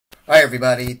Hi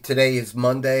everybody, today is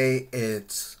Monday,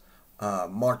 it's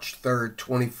March 3rd,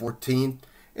 2014.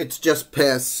 It's just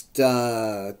past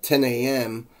 10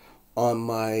 a.m. on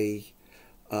my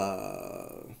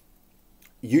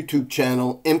YouTube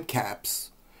channel, ImpCaps,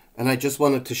 and I just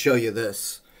wanted to show you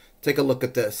this. Take a look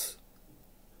at this.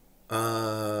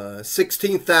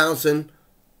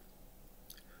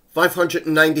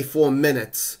 16,594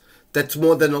 minutes. That's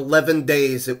more than 11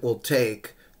 days it will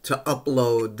take to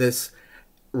upload this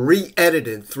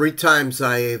re-edited. 3 times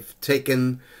I've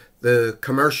taken the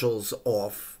commercials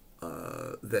off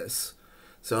this.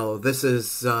 So this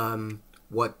is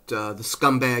what the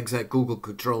scumbags at Google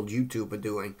controlled YouTube are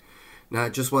doing. Now I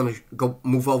just want to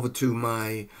move over to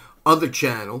my other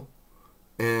channel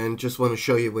and just want to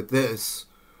show you with this.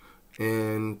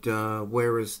 And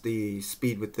where is the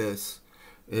speed with this?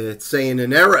 It's saying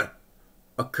an error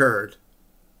occurred.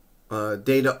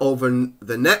 Data over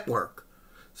the network.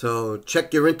 So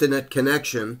check your internet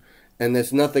connection, and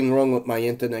there's nothing wrong with my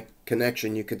internet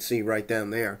connection. You can see right down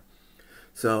there.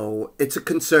 So it's a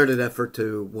concerted effort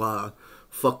to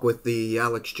fuck with the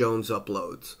Alex Jones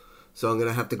uploads. So I'm going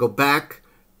to have to go back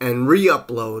and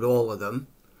re-upload all of them.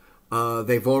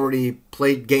 They've already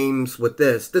played games with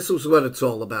this. This is what it's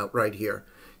all about right here.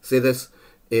 See this?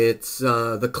 It's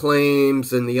the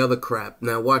claims and the other crap.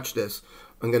 Now watch this.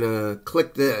 I'm going to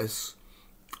click this,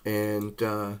 and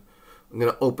I'm going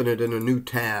to open it in a new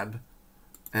tab.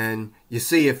 And you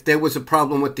see, if there was a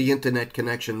problem with the internet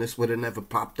connection, this would have never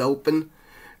popped open.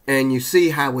 And you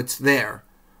see how it's there.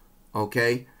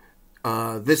 Okay?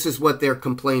 This is what they're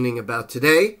complaining about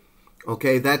today.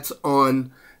 Okay? That's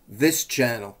on this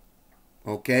channel.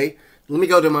 Okay? Let me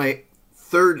go to my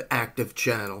third active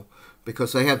channel,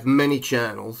 because I have many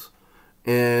channels.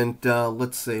 And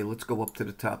let's see. Let's go up to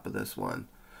the top of this one.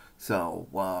 So,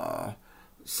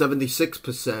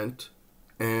 76%.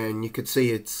 And you can see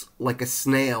it's like a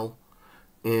snail.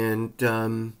 And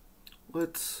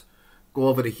let's go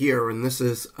over to here. And this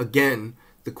is, again,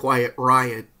 the Quiet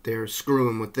Riot. They're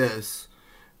screwing with this.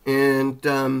 And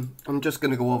I'm just going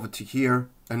to go over to here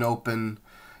and open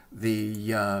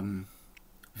the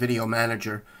video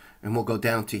manager. And we'll go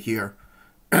down to here.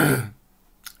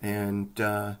 And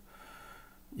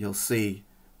you'll see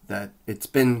that it's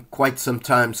been quite some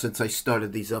time since I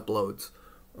started these uploads.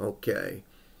 Okay.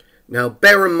 Now,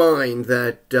 bear in mind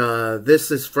that this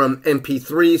is from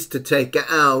MP3s to take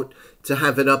out, to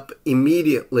have it up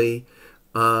immediately.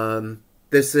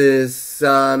 This is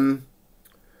an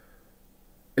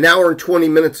hour and 20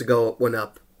 minutes ago it went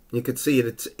up. You can see it,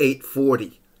 it's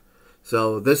 8:40.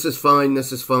 So this is fine,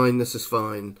 this is fine, this is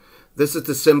fine. This is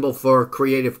the symbol for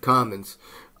Creative Commons.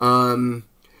 All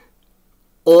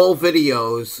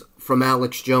videos from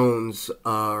Alex Jones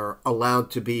are allowed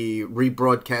to be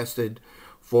rebroadcasted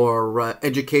for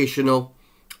educational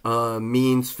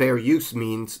means, fair use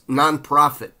means,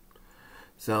 non-profit.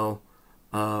 So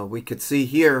we could see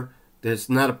here there's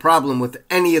not a problem with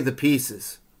any of the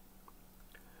pieces.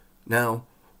 Now,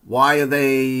 why are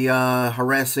they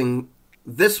harassing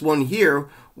this one here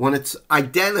when it's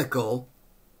identical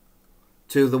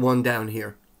to the one down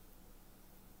here?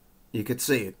 You could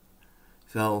see it.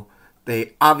 So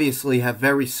they obviously have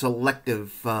very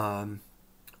selective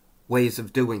ways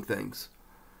of doing things.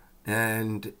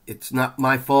 And it's not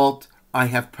my fault. I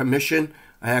have permission.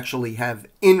 I actually have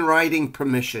in writing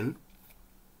permission.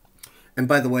 And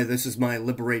by the way, this is my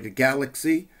Liberated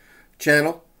Galaxy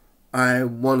channel. I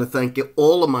want to thank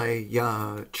all of my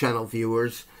channel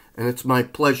viewers. And it's my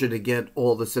pleasure to get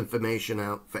all this information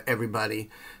out for everybody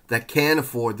that can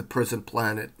afford the Prison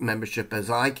Planet membership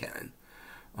as I can.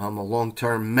 I'm a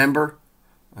long-term member.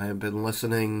 I have been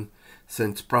listening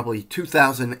since probably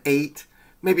 2008.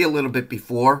 Maybe a little bit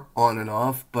before, on and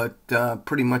off, but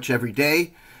pretty much every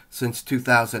day since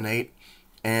 2008.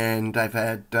 And I've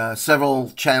had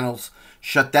several channels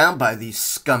shut down by these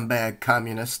scumbag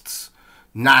communists,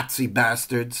 Nazi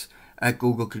bastards at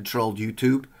Google-controlled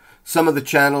YouTube. Some of the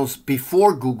channels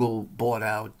before Google bought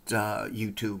out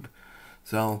YouTube.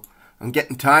 So I'm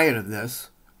getting tired of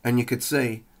this. And you could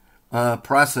see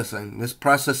processing. This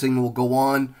processing will go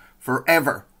on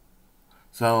forever.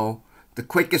 So the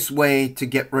quickest way to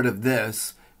get rid of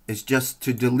this is just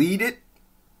to delete it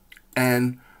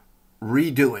and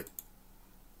redo it.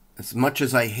 As much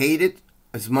as I hate it,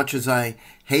 as much as I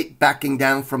hate backing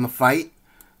down from a fight,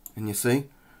 and you see,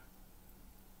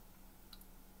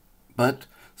 but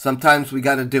sometimes we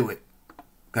got to do it.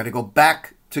 Got to go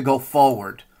back to go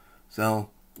forward. So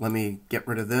let me get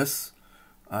rid of this.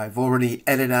 I've already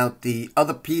edited out the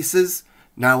other pieces.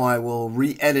 Now I will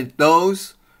re-edit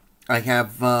those. I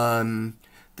have the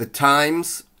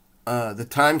timestamps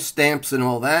and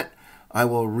all that. I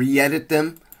will re-edit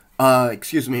them.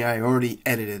 Excuse me, I already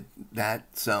edited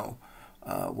that, so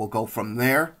we'll go from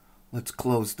there. Let's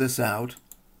close this out.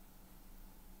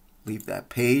 Leave that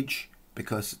page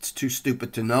because it's too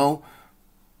stupid to know.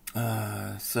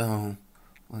 So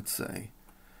let's see.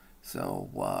 So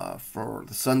for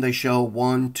the Sunday show,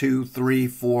 1, 2, 3,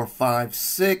 4, 5,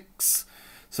 6.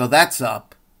 So that's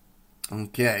up.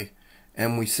 Okay.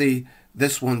 And we see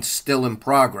this one's still in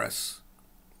progress.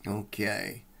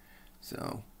 Okay.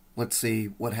 So let's see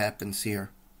what happens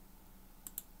here.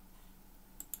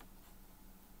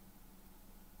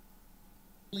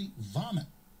 Vomit.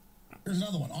 Here's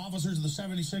another one. Officers of the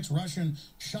 76 Russian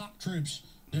shock troops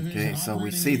division. Okay, so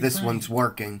we see this one's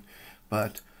working,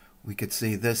 but we could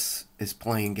see this is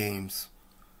playing games.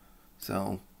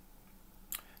 So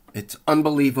it's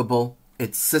unbelievable.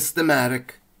 It's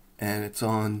systematic, and it's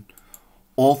on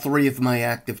all 3 of my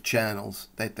active channels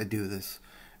that they do this.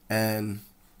 And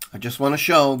I just want to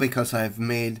show, because I've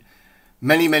made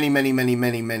many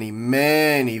videos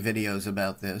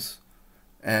about this.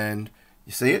 And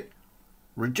you see it?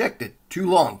 Rejected. Too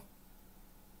long.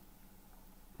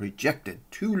 Rejected.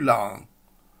 Too long.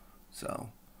 So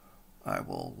I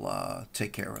will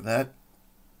take care of that.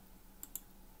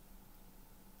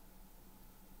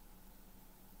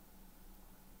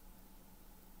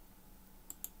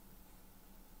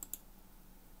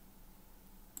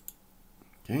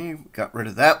 Okay, got rid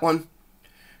of that one.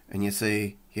 And you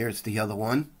see, here's the other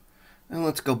one. And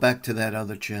let's go back to that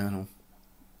other channel.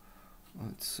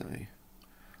 Let's see.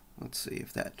 Let's see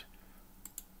if that...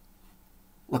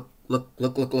 Look.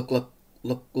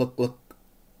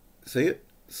 See it?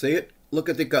 See it? Look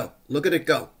at it go. Look at it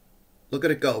go. Look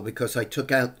at it go, because I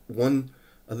took out one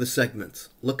of the segments.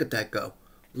 Look at that go.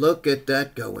 Look at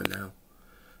that going now.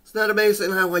 It's not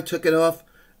amazing how I took it off?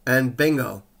 And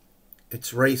bingo,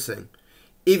 it's racing.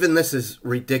 Even this is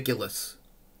ridiculous.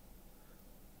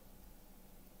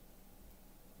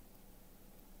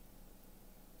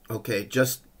 Okay,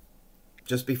 just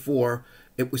before,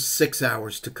 it was 6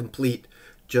 hours to complete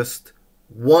just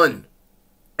one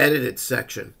edited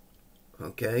section.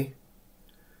 Okay?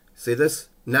 See this?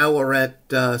 Now we're at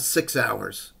 6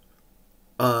 hours.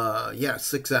 Yeah,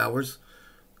 6 hours.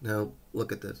 Now,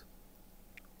 look at this.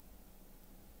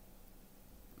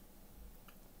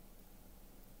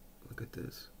 Look at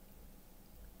this.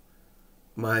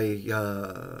 My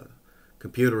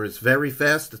computer is very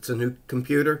fast. It's a new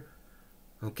computer.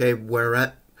 Okay, we're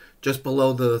at just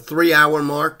below the 3 hour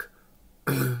mark.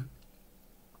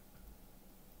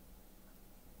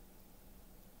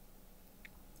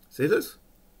 See this?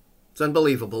 It's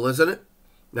unbelievable, isn't it?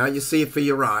 Now you see it for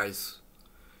your eyes.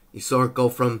 You saw it go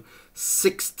from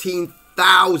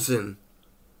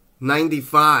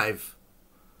 16,095.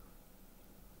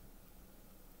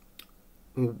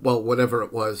 Well, whatever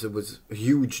it was a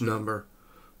huge number.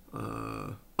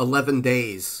 11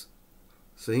 days.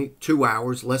 See? 2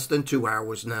 hours, less than 2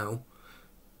 hours now.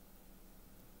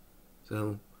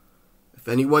 So, if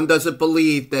anyone doesn't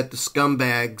believe that the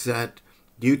scumbags at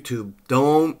YouTube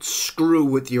don't screw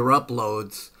with your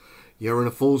uploads, you're in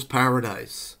a fool's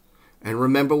paradise. And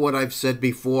remember what I've said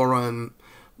before on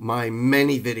my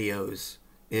many videos,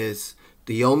 is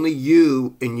the only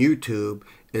you in YouTube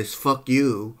is fuck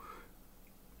you.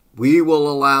 We will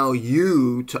allow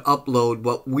you to upload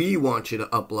what we want you to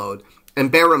upload.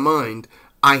 And bear in mind,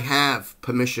 I have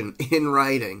permission in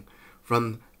writing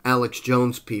from Alex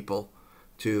Jones people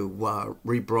to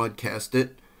rebroadcast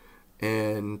it.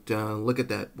 And look at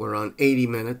that. We're on 80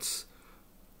 minutes.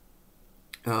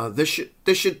 This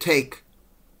should take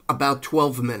about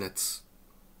 12 minutes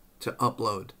to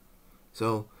upload.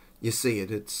 So you see it.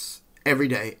 It's every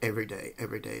day,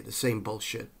 the same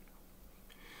bullshit.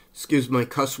 Excuse my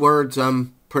cuss words.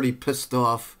 I'm pretty pissed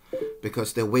off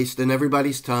because they're wasting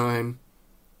everybody's time.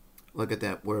 Look at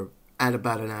that. We're at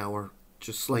about an hour,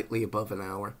 just slightly above an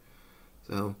hour.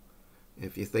 So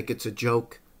if you think it's a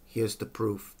joke, here's the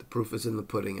proof. The proof is in the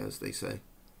pudding, as they say.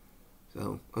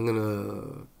 So I'm going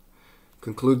to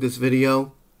conclude this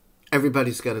video.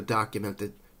 Everybody's got to document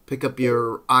it. Pick up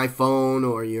your iPhone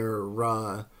or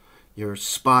your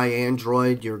spy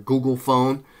Android, your Google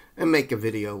phone, and make a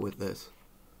video with this.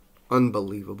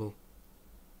 Unbelievable.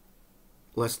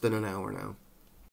 Less than an hour now.